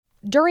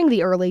During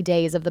the early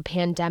days of the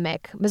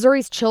pandemic,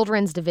 Missouri's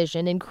Children's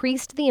Division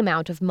increased the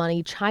amount of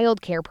money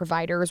childcare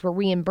providers were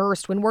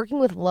reimbursed when working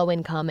with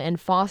low-income and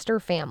foster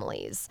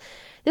families.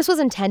 This was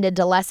intended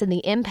to lessen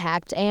the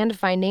impact and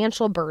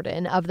financial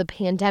burden of the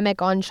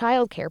pandemic on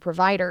childcare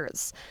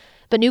providers.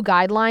 But new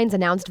guidelines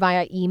announced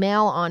via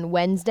email on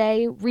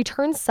Wednesday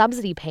return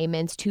subsidy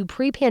payments to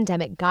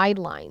pre-pandemic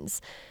guidelines,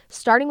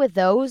 starting with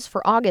those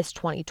for August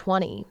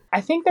 2020.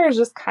 I think there's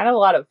just kind of a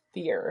lot of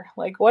fear.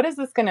 Like, what is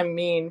this going to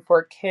mean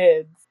for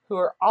kids who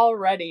are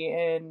already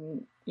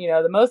in,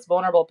 the most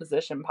vulnerable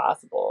position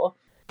possible?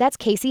 That's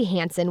Casey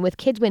Hansen with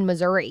KidsWin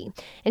Missouri,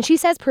 and she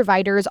says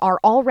providers are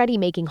already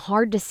making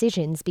hard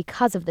decisions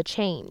because of the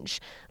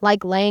change,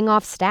 like laying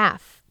off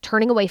staff,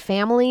 turning away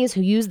families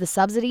who use the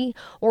subsidy,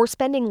 or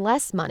spending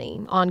less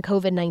money on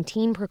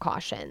COVID-19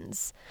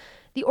 precautions.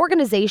 The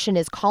organization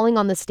is calling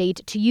on the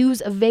state to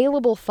use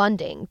available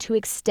funding to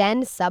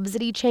extend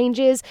subsidy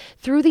changes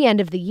through the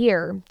end of the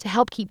year to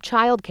help keep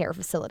childcare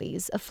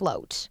facilities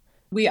afloat.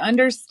 We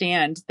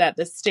understand that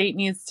the state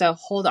needs to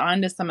hold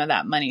on to some of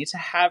that money to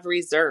have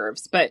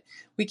reserves, but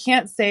we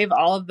can't save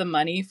all of the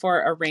money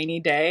for a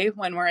rainy day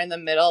when we're in the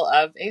middle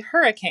of a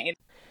hurricane.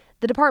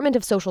 The Department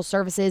of Social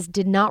Services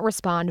did not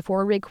respond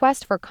for a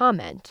request for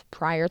comment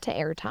prior to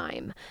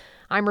airtime.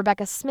 I'm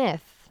Rebecca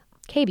Smith,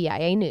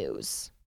 KBIA News.